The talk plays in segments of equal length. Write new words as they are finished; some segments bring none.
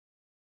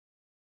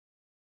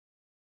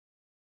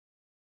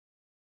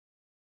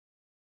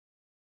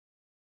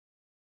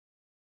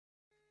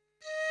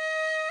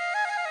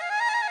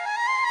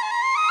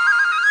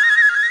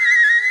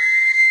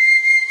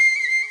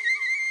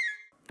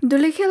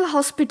Dhulikhel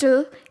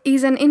Hospital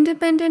is an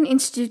independent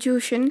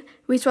institution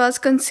which was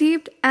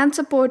conceived and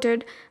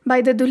supported by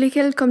the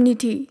Dhulikhel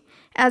community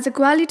as a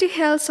quality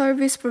health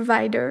service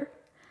provider.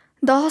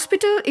 The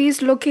hospital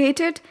is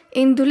located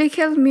in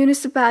Dhulikhel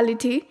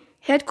Municipality,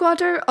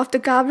 headquarters of the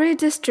Kaveri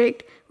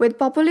district with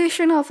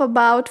population of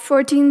about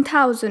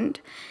 14,000.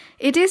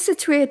 It is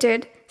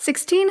situated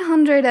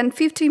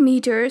 1,650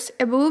 meters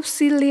above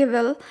sea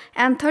level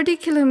and 30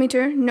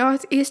 km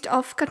northeast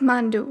of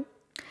Kathmandu.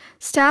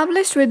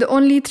 Established with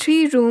only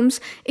 3 rooms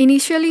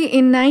initially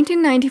in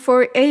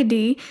 1994 AD,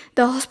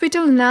 the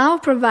hospital now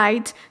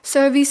provides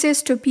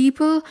services to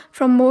people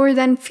from more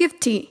than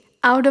 50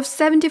 out of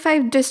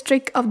 75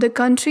 districts of the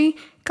country,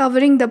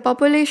 covering the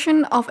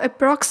population of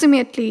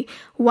approximately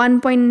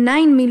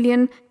 1.9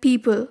 million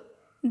people.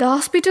 The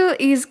hospital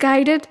is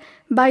guided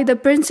by the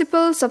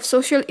principles of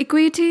social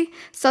equity,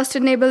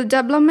 sustainable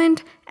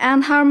development,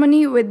 and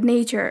harmony with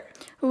nature,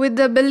 with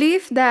the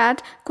belief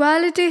that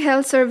quality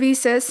health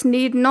services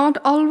need not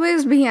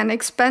always be an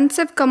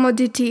expensive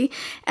commodity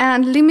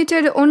and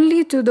limited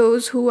only to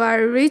those who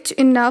are rich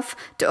enough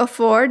to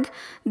afford.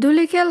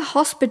 Dhulikhel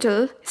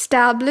Hospital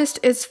established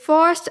its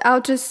first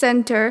outreach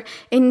center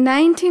in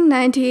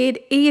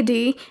 1998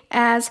 AD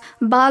as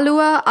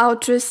Salambu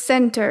Outreach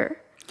Center.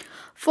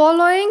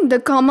 Following the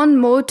common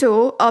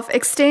motto of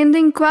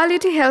extending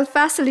quality health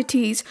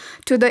facilities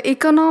to the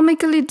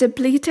economically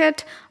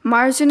depleted,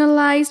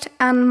 marginalized,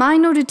 and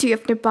minority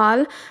of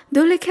Nepal,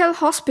 Dhulikhel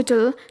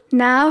Hospital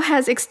now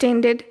has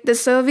extended the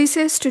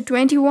services to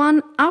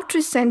 21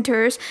 outreach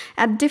centers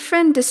at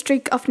different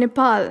districts of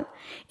Nepal,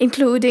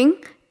 including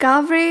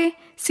Kaveri,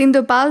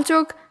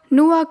 Sindhupalchok,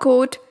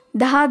 Nuwakot,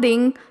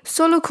 Dhading,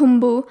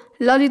 Solukhumbu,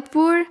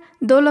 Lalitpur,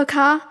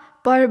 Dolakha,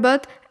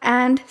 Parbat,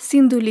 and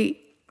Sinduli.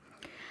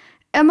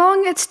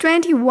 Among its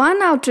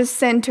 21 outreach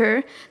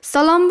centers,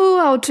 Salambu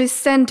Outreach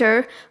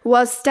Center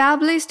was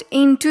established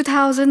in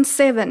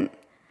 2007.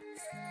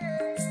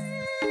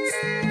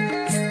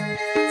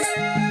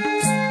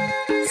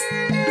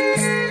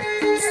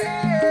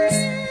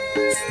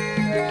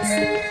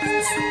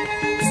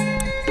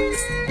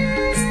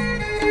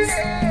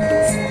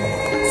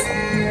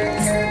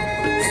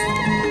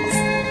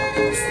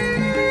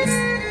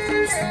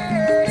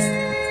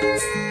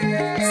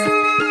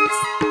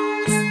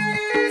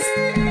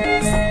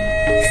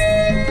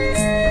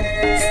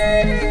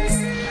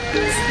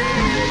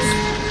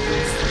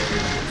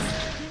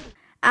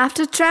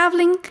 After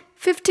traveling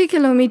 50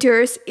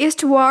 kilometers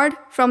eastward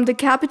from the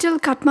capital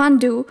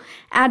Kathmandu,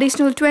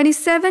 additional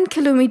 27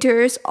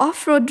 kilometers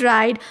off-road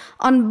ride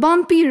on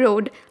bumpy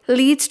road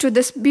leads to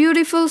this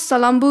beautiful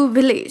Salambu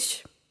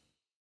village.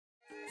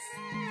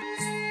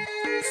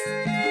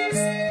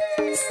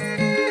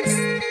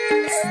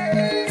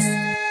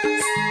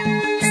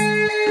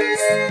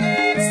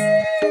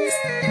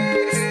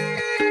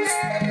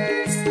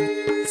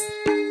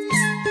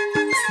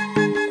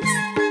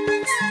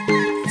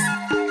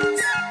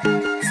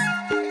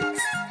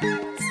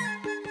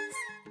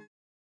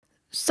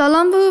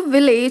 Salambu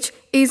village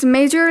is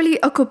majorly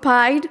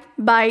occupied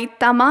by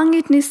Tamang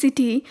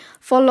ethnicity,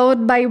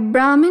 followed by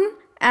Brahmin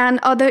and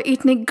other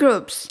ethnic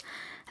groups.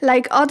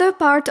 Like other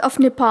parts of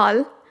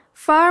Nepal,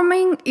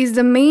 farming is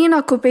the main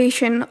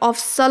occupation of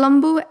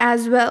Salambu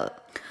as well.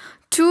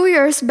 2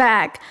 years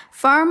back,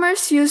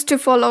 farmers used to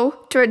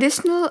follow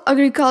traditional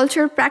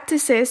agriculture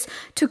practices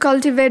to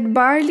cultivate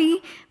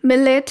barley,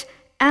 millet,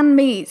 and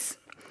maize.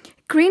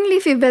 Green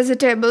leafy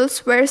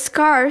vegetables were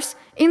scarce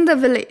in the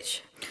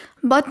village.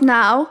 But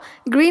now,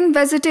 green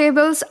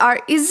vegetables are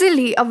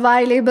easily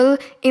available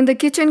in the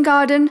kitchen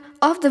garden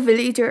of the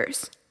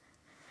villagers.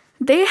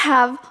 They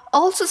have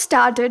also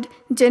started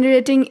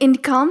generating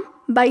income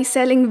by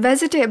selling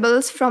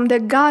vegetables from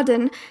their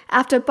garden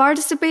after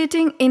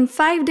participating in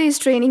 5 days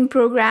training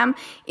program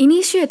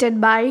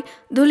initiated by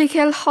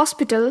Dhulikhel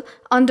Hospital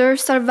under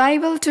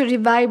Survival to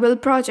Revival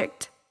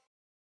project.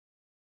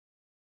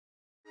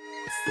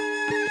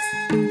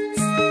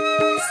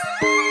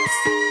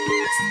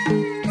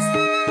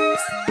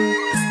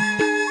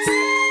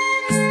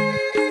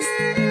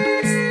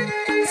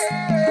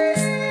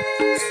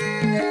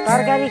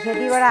 तरकारी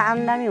खेतीबाट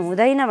आम्दानी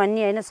हुँदैन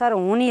भन्ने हैन sir,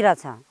 हुने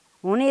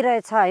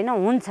रहेछ हैन,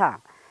 हुन्छ।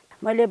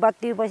 मैले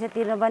बत्ती पैसा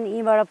तिर्न पनि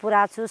यहीँबाट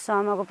पुराएको छु,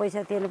 समको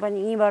पैसा तिर्न पनि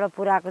यहीँबाट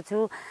पुराएको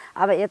छु।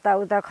 अब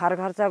यताउता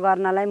खर्च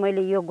गर्नलाई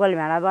मैले यो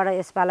गोलभेडाबाट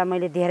यसपाला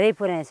मैले धेरै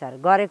पुर्याएँ सर,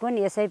 गरेको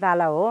नि यसै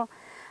पाला हो।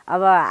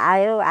 अब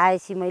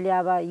आएपछि मैले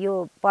अब यो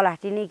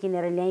प्लास्टिक नै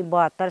किनेर ल्याएँ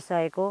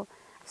 7200 को।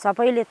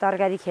 सबैले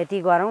तरकारी खेती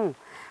गरौँ,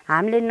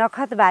 हामीले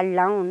नखत बाली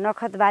लाउँ,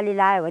 नखत बाली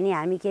लायो भने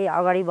हामी केही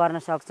अगाडि बढ्न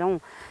सक्छौँ।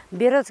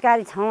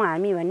 बेरोजगारी छौँ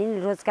हामी भने नि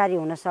रोजगारी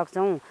हुन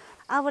सक्छौँ।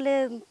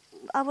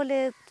 अबले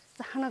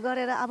चाहना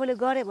गरेर आफूले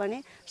गरे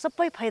भने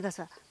सबै फाइदा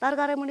छ।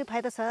 तरकारी मुनि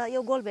फाइदा छ,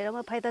 यो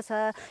गोलभेडामा फाइदा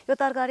छ, यो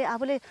तरकारी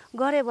आफूले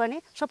गरे भने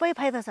सबै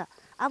फाइदा छ।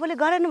 आफूले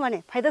गरेन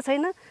भने फाइदा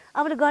छैन,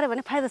 आफूले गरे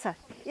भने फाइदा छ।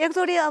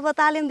 एकचोटि अब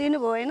तालिम दिनुभयो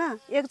होइन,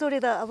 एकचोटि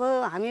त अब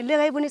हामी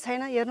लेगाइ पनि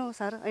छैन, हेर्नु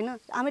सर होइन,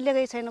 हामी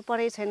लेगाइ छैन,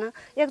 पढाइ छैन।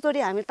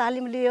 एकचोटि हामी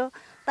तालिम लियो,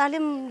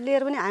 तालिम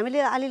लिएर पनि हामीले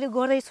अलिअलि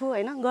गर्दैछु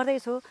होइन,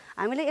 गर्दैछु,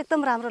 हामीले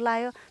एकदम राम्रो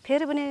लाग्यो।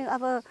 फेरि पनि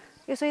अब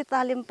यसै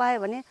तालिम पायो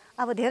भने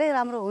अब धेरै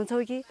राम्रो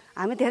हुन्छौँ कि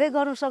हामी धेरै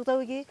गर्न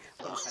सक्छौँ कि।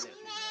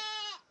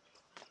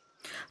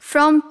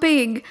 From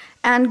pig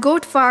and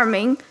goat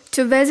farming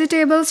to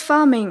vegetables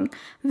farming,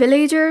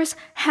 villagers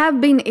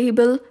have been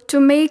able to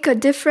make a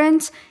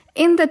difference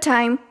in the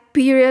time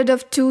period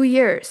of 2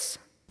 years.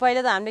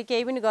 पहिले त हामीले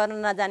केही पनि गर्न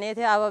नजाने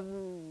थियो, अब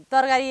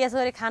तरकारी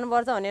यसरी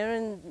खानुपर्छ भनेर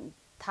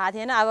थाहा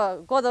थिएन।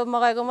 अब कोदो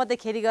मकैको मात्रै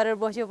खेती गरेर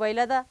बस्यो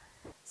पहिला त।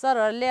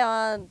 सरहरूले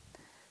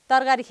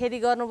तरकारी खेती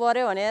गर्नु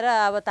पर्यो भनेर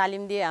अब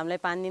तालिम दिए हामीलाई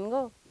 5 दिनको।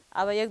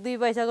 अब 1-2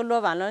 पैसाको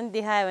लोभ हाल्न पनि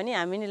देखायो भने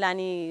हामी नि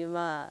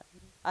लानीमा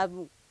अब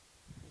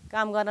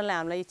काम गर्नलाई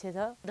हामीलाई इच्छा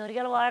छ।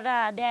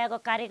 धुलिखेलबाट ल्याएको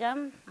कार्यक्रम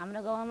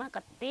हाम्रो गाउँमा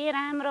कति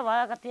राम्रो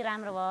भयो, कति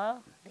राम्रो भयो।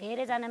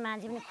 धेरैजना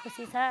मान्छे पनि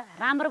खुसी छ,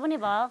 राम्रो पनि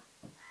भयो,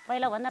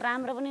 पहिला भन्दा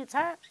राम्रो पनि छ,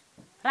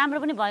 राम्रो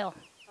पनि भयो।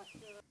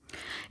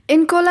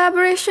 In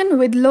collaboration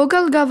with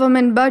local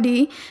government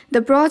body,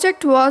 the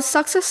project was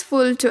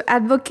successful to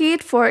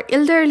advocate for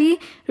elderly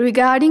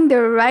regarding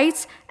their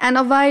rights and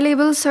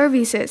available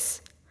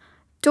services.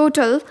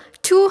 Total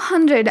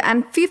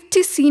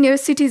 250 senior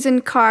citizen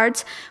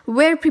cards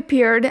were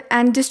prepared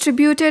and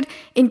distributed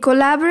in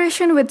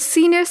collaboration with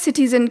Senior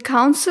Citizen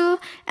Council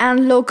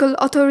and local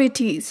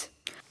authorities.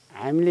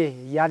 हामीले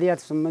यातायात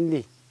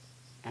सम्बन्धी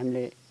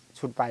हामीले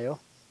छुट पायो।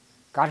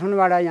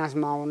 काठमाडौँबाट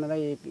यहाँसम्म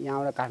आउनलाई,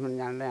 यहाँबाट काठमाडौँ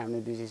जानलाई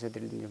हामीले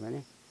 270 दिन्थ्यौँ भने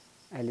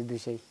अहिले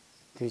 200,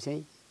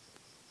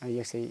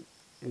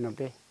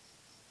 190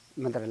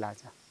 मात्र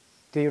लाग्छ।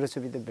 त्यो एउटा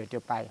सुविधा भेट्यो,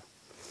 पायो।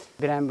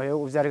 बिरामी भयो,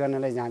 उपचार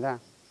गर्नलाई जाँदा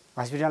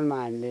हस्पिटलमा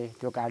हामीले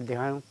त्यो कार्ड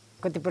देखायौँ।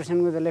 कति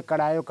पर्सेन्टको त्यसले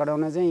कढायो,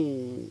 कढाउन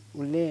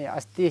चाहिँ उसले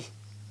अस्ति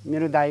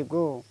मेरो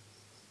दाइको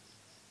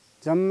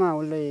जम्मा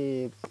उसले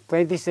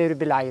 3500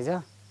 रुपियाँ लागेछ।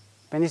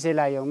 3500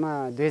 लागेकोमा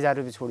 2000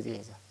 रुपियाँ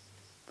छोडिदिएछ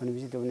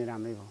भनेपछि त्यो पनि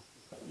राम्रै भयो।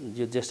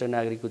 यो ज्येष्ठ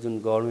नागरिकको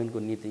जुन गभर्नमेन्टको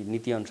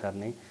नीति अनुसार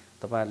नै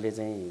तपाईहरुले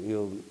चाहिँ यो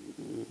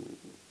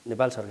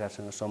नेपाल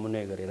सरकारसँग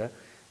समन्वय गरेर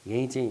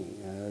यही चाहिँ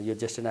यो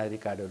ज्येष्ठ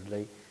नागरिक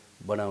कार्डहरुलाई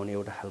बनाउने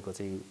एउटा खालको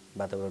चाहिँ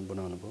वातावरण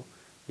बनाउनु भयो।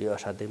 यो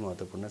असाध्यै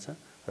महत्त्वपूर्ण छ।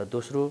 र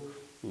दोस्रो,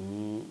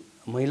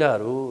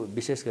 महिलाहरू,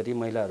 विशेष गरी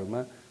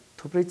महिलाहरूमा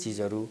थुप्रै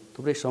चीजहरू,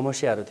 थुप्रै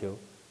समस्याहरू थियो।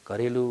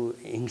 घरेलु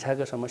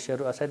हिंसाका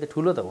समस्याहरू असाध्यै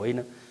ठुलो त होइन,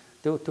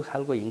 त्यो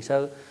खालको हिंसा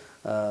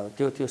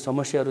त्यो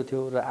समस्याहरू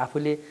थियो र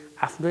आफूले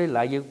आफ्नै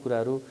लागेको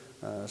कुराहरू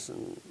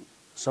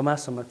समाज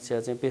समक्ष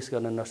चाहिँ पेश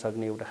गर्न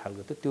नसक्ने एउटा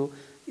खालको थियो। त्यो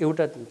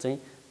एउटा चाहिँ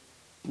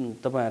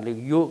तपाईहरुले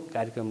यो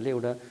कार्यक्रमले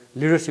एउटा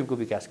लिडरशिपको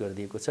विकास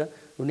गरिदिएको छ।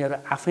 उनीहरु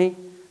आफै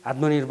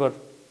आत्मनिर्भर,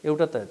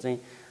 एउटा त चाहिँ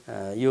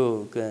यो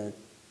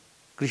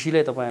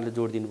कृषिलाई तपाईहरुले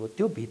जोड दिनुभयो,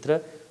 त्यो भित्र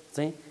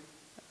चाहिँ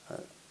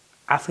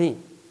आफै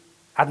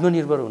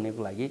आत्मनिर्भर हुनको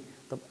लागि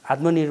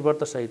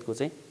आत्मनिर्भरता सहितको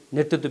चाहिँ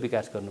नेतृत्व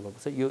विकास गर्नुभएको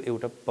छ। यो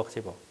एउटा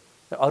पक्ष भयो।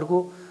 अर्को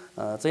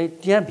चाहिँ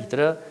त्यहाँ भित्र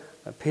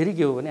फेरि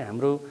के हो भने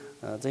हाम्रो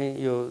चाहिँ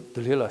यो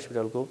धुलिखेल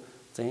हस्पिटलको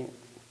चाहिँ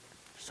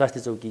स्वास्थ्य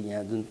चौकी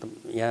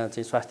यहाँ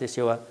चाहिँ स्वास्थ्य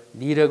सेवा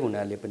दिइरहेको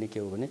हुनाले पनि के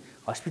हो भने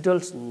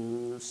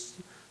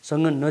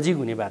हस्पिटलसँग नजिक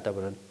हुने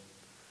वातावरण,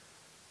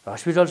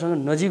 हस्पिटलसँग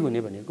नजिक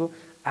हुने भनेको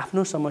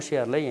आफ्नो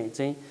समस्याहरूलाई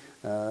चाहिँ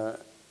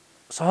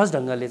सहज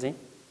ढङ्गले चाहिँ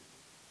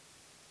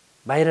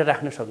बाहिर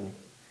राख्न सक्ने।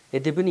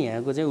 यद्यपि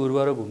यहाँको चाहिँ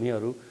उर्वर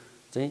भूमिहरू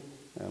चाहिँ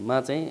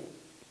मा चाहिँ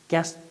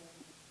क्यास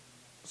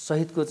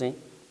सहितको चाहिँ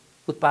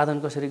उत्पादन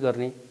कसरी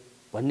गर्ने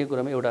भन्ने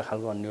कुरामा एउटा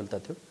खालको अन्योलता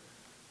थियो।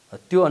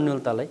 त्यो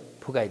अन्योलतालाई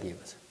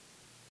फुकाइदिएको छ।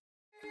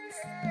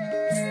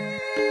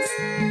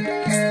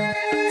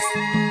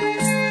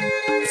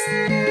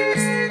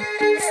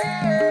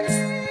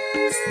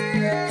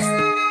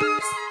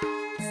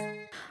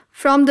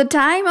 From the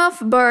time of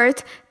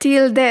birth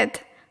till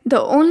death, the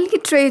only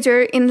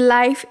treasure in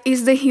life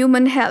is the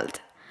human health.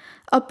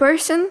 A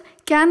person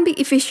can be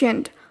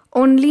efficient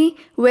only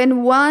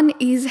when one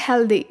is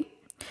healthy,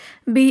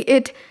 be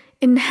it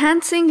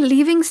enhancing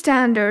living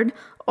standard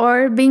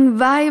or being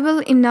viable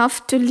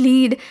enough to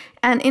lead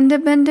an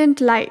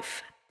independent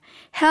life.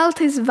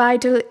 Health is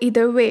vital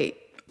either way.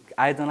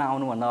 आयोजना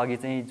आउनुभन्दा अघि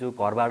चाहिँ जो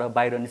घरबाट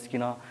बाहिर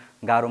निस्किन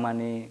गाह्रो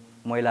मान्ने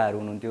महिलाहरू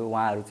हुनुहुन्थ्यो,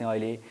 उहाँहरू चाहिँ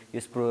अहिले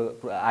यस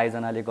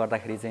आयोजनाले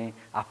गर्दाखेरि चाहिँ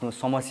आफ्नो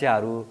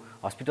समस्याहरू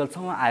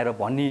हस्पिटलसम्म आएर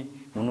भन्ने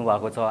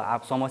हुनुभएको छ।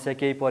 आप समस्या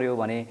केही पर्यो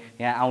भने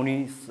यहाँ आउने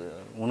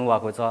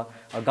हुनुभएको छ।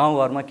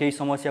 गाउँघरमा केही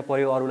समस्या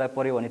पर्यो, अरूलाई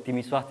पर्यो भने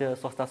तिमी स्वास्थ्य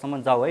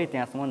संस्थासम्म जाऊ है,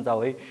 त्यहाँसम्म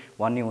जाऊ है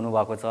भन्ने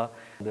हुनुभएको छ।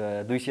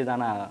 200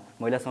 जना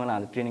महिलासँगलाई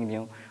हामीले ट्रेनिङ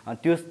दियौँ। अनि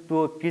त्यो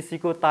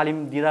कृषिको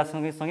तालिम दिँदा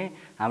सँगै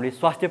हामीले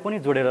स्वास्थ्य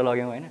पनि जोडेर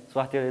लग्यौँ हैन।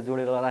 स्वास्थ्य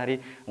जोडेर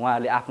गर्दाखेरि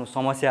उहाँहरूले आफ्नो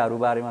समस्याहरू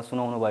बारेमा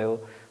सुनाउनु भयो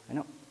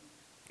हैन।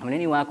 हामीले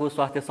नि उहाँको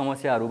स्वास्थ्य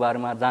समस्याहरू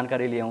बारेमा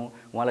जानकारी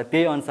लियौँ, उहाँलाई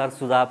त्यही अनुसार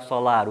सुझाव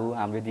सल्लाहहरू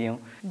हामीले दियौँ।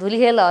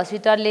 धुलिखेल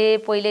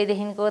हस्पिटलले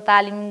पहिल्यैदेखिको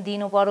तालिम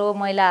दिनु पर्यो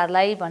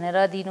महिलाहरूलाई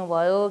भनेर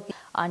दिनुभयो।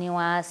 अनि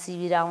उहाँ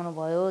शिविर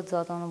आउनुभयो,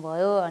 जताउनु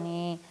भयो, अनि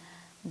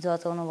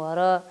जचाउनु भयो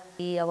र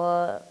अब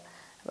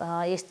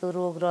यस्तो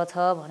रोग रहेछ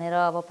भनेर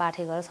अब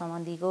पाठेघर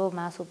सम्बन्धीको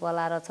मासु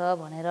पलाएर छ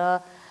भनेर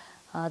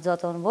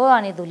जताउनु भयो।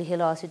 अनि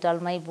धुलिखेल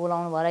हस्पिटलमै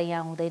बोलाउनु भएर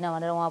यहाँ हुँदैन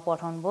भनेर उहाँ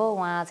पठाउनु भयो।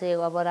 उहाँ चाहिँ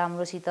अब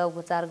राम्रोसित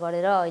उपचार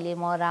गरेर अहिले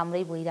म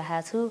राम्रै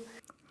भइरहेको छु।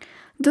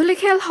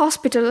 Dhulikhel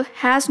Hospital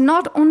has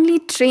not only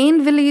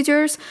trained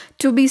villagers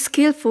to be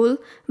skillful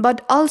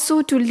but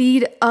also to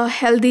lead a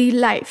healthy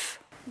life.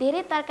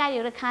 धेरै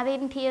तरकारीहरू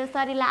खाँदैन थियो,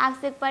 शरीरलाई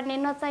आवश्यक पर्ने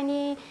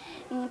नचाहिने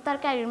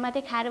तरकारीहरू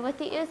मात्रै खाएर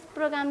बस्थ्यो। यस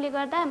प्रोग्रामले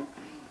गर्दा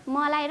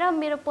मलाई र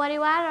मेरो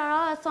परिवार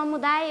र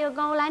समुदाय यो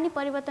गाउँलाई नि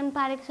परिवर्तन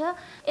पारेको छ।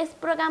 यस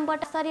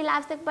प्रोग्रामबाट शरीरलाई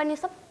आवश्यक पर्ने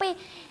सबै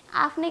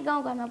आफ्नै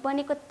गाउँघरमा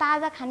बनेको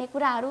ताजा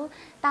खानेकुराहरू,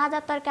 ताजा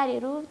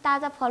तरकारीहरू,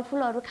 ताजा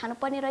फलफुलहरू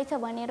खानुपर्ने रहेछ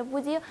भनेर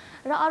बुझ्यो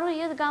र अरू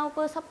यो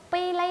गाउँको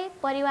सबैलाई,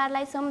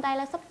 परिवारलाई,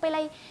 समुदायलाई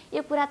सबैलाई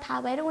यो कुरा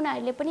थाहा भएर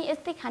उनीहरूले पनि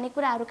यस्तै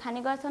खानेकुराहरू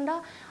खाने गर्छन्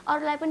र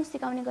अरूलाई पनि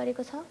सिकाउने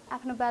गरेको छ।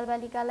 आफ्नो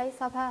बालबालिकालाई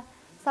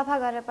सफा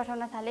गरेर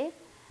पठाउन थाले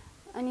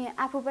अनि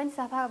आफू पनि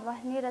सफा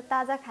बस्ने र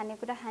ताजा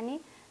खानेकुरा खाने,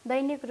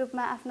 दैनिक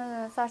रूपमा आफ्नो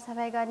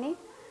सरसफाइ गर्ने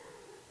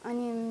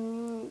अनि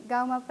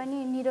गाउँमा पनि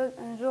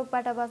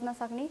रोगबाट बच्न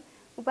सक्ने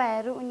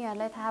उपायहरू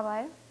उनीहरूलाई थाहा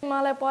भयो।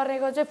 मलाई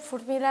परेको चाहिँ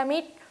फुड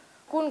पिरामिड,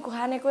 कुन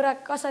खानेकुरा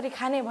कसरी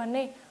खाने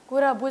भन्ने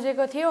कुरा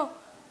बुझेको थियो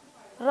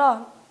र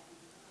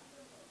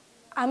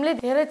हामीले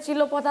धेरै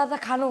चिल्लो पदार्थ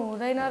खानु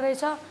हुँदैन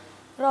रहेछ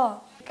र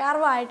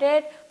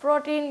कार्बोहाइड्रेट,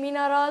 प्रोटिन,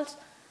 मिनरल्स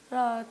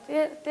र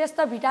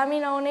त्यस्ता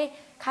भिटामिन आउने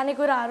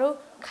खानेकुराहरू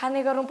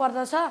खाने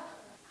गर्नुपर्दछ।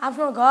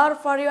 आफ्नो घर,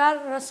 परिवार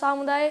र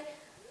समुदाय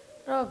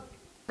र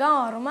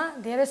गाउँहरूमा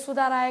धेरै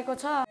सुधार आएको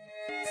छ।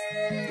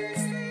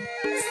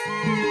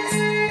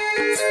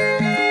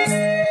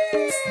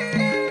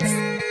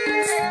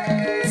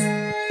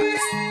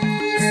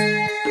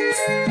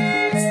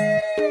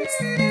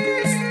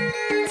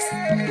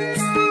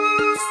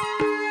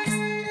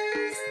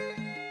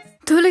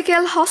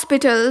 Dhulikhel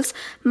Hospital's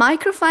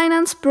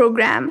microfinance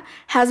program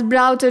has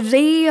brought a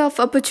ray of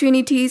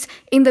opportunities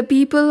in the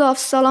people of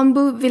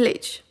Salambu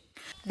village.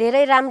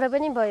 धेरै राम्रो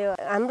पनि भयो।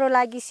 हाम्रो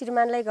लागि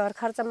श्रीमानलाई घर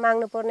खर्च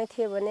माग्नु पर्ने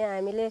थियो भने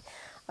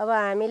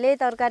हामीले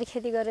तरकारी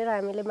खेती गरेर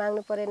हामीले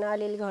माग्नु परेन,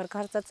 अलिअलि घर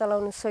खर्च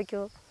चलाउन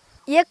सक्यो।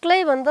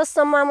 एक्लै भन्दा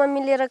समूहमा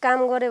मिलेर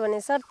काम गर्यो भने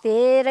सर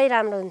धेरै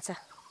राम्रो हुन्छ।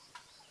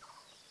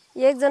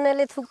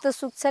 एकजनाले थुक त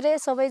सुक्छ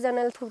रे,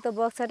 सबैजनाले थुक त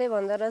बग्छ रे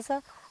भन्दो रहेछ।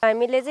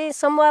 हामीले चाहिँ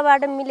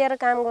समूहबाट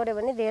मिलेर काम गर्यो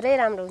भने धेरै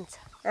राम्रो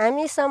हुन्छ।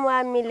 हामी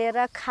समूह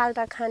मिलेर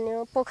खाल्टा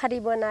खान्यो, पोखरी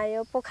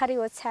बनायो, पोखरी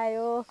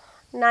ओछ्यायो,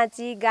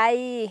 नाची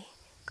गाई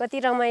कति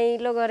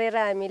रमाइलो गरेर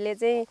हामीले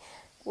चाहिँ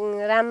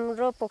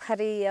राम्रो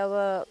पोखरी अब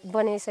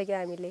बनाइसक्यो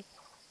हामीले।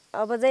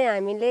 अब चाहिँ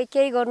हामीले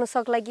केही गर्नु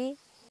सक्ला कि।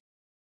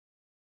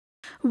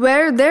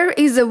 Where there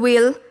is a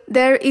will,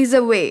 there is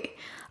a way.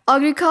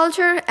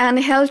 Agriculture and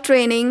health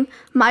training,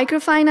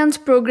 microfinance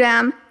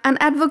program and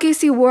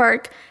advocacy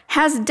work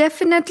has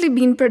definitely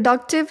been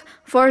productive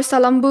for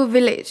Salambu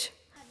village.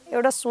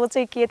 एउटा सोच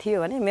चाहिँ के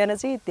थियो भने मेरो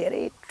चाहिँ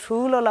धेरै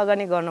ठुलो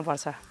लगानी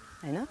गर्नुपर्छ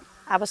हैन।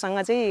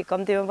 आफूसँग चाहिँ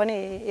कम्तीमा पनि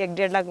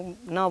 1.5 लाख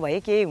नभए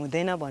केही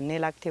हुँदैन भन्ने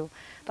लाग्थ्यो।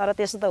 तर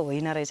त्यसो त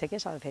होइन रहेछ के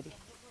सर फेरि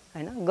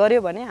हैन।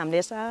 गर्यो भने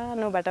हामीले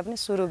सानोबाट पनि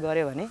सुरु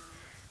गर्यो भने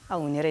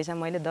हुने रहेछ।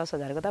 मैले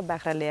 10,000 को त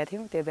बाख्रा ल्याएको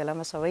थियौँ। त्यो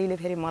बेलामा सबैले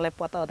फेरि मलाई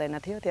पत्ता हुँदैन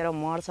थियो, तेरो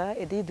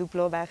मर्छ, यति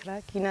दुप्लो बाख्रा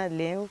किन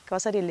ल्यायौ,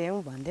 कसरी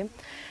ल्यायौ भन्थ्यौँ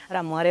र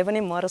मरे पनि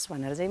मरोस्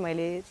भनेर चाहिँ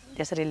मैले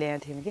त्यसरी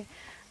ल्याएको थिएँ कि।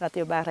 र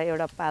त्यो बाख्रा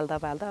एउटा पाल्दा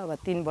अब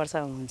 3 वर्ष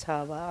हुन्छ।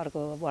 अब अर्को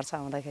वर्ष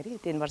आउँदाखेरि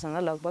 3 वर्षमा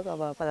लगभग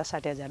अब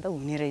 50-60 हजार त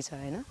हुने रहेछ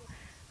हैन।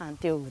 अनि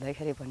त्यो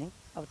हुँदाखेरि पनि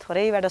अब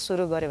थोरैबाट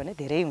सुरु गर्यो भने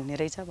धेरै हुने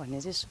रहेछ भन्ने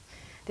चाहिँ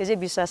त्यो चाहिँ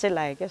विश्वासै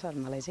लाग्यो क्या सर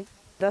मलाई चाहिँ।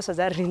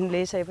 10,000 ऋण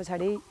लिइसके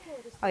पछाडि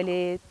अहिले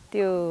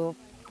त्यो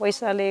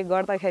पैसाले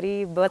गर्दाखेरि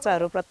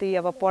बच्चाहरूप्रति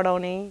अब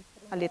पढाउने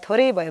अलि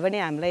थोरै भयो भने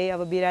हामीलाई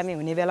अब बिरामी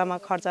हुने बेलामा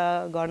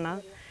खर्च गर्न,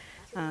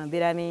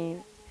 बिरामी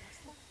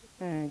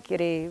के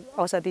रे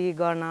औषधि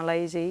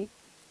गर्नलाई चाहिँ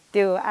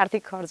त्यो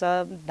आर्थिक खर्च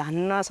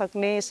धान्न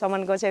सक्ने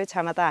सम्मानको चाहिँ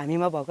क्षमता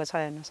हामीमा भएको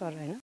छैन सर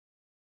हैन।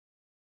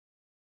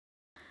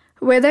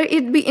 Whether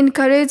it be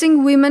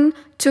encouraging women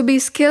to be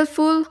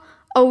skillful,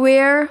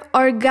 aware,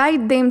 or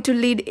guide them to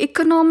lead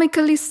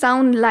economically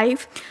sound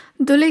life,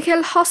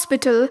 Dhulikhel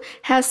Hospital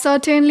has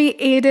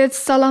certainly aided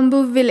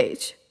Salambu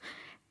village.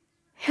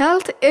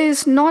 Health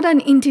is not an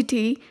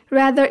entity,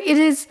 rather it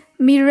is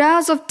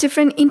mirage of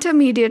different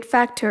intermediate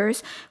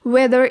factors,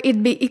 whether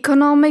it be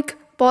economic,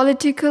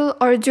 political,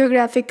 or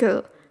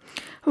geographical.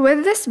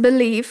 With this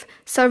belief,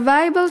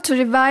 Survival to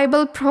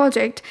Revival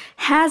project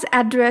has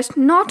addressed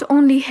not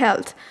only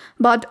health,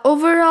 but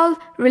overall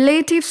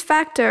relative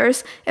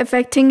factors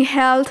affecting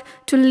health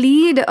to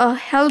lead a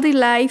healthy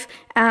life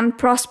and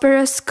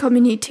prosperous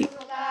community.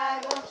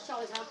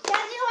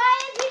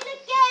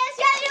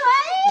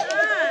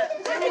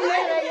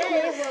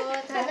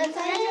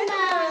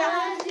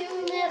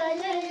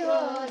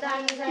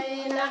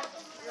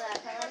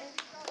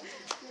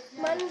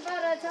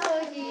 पर्छौ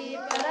कि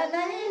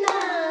पर्दैन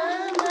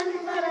मन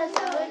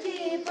पर्छौ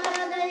कि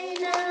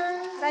पर्दैन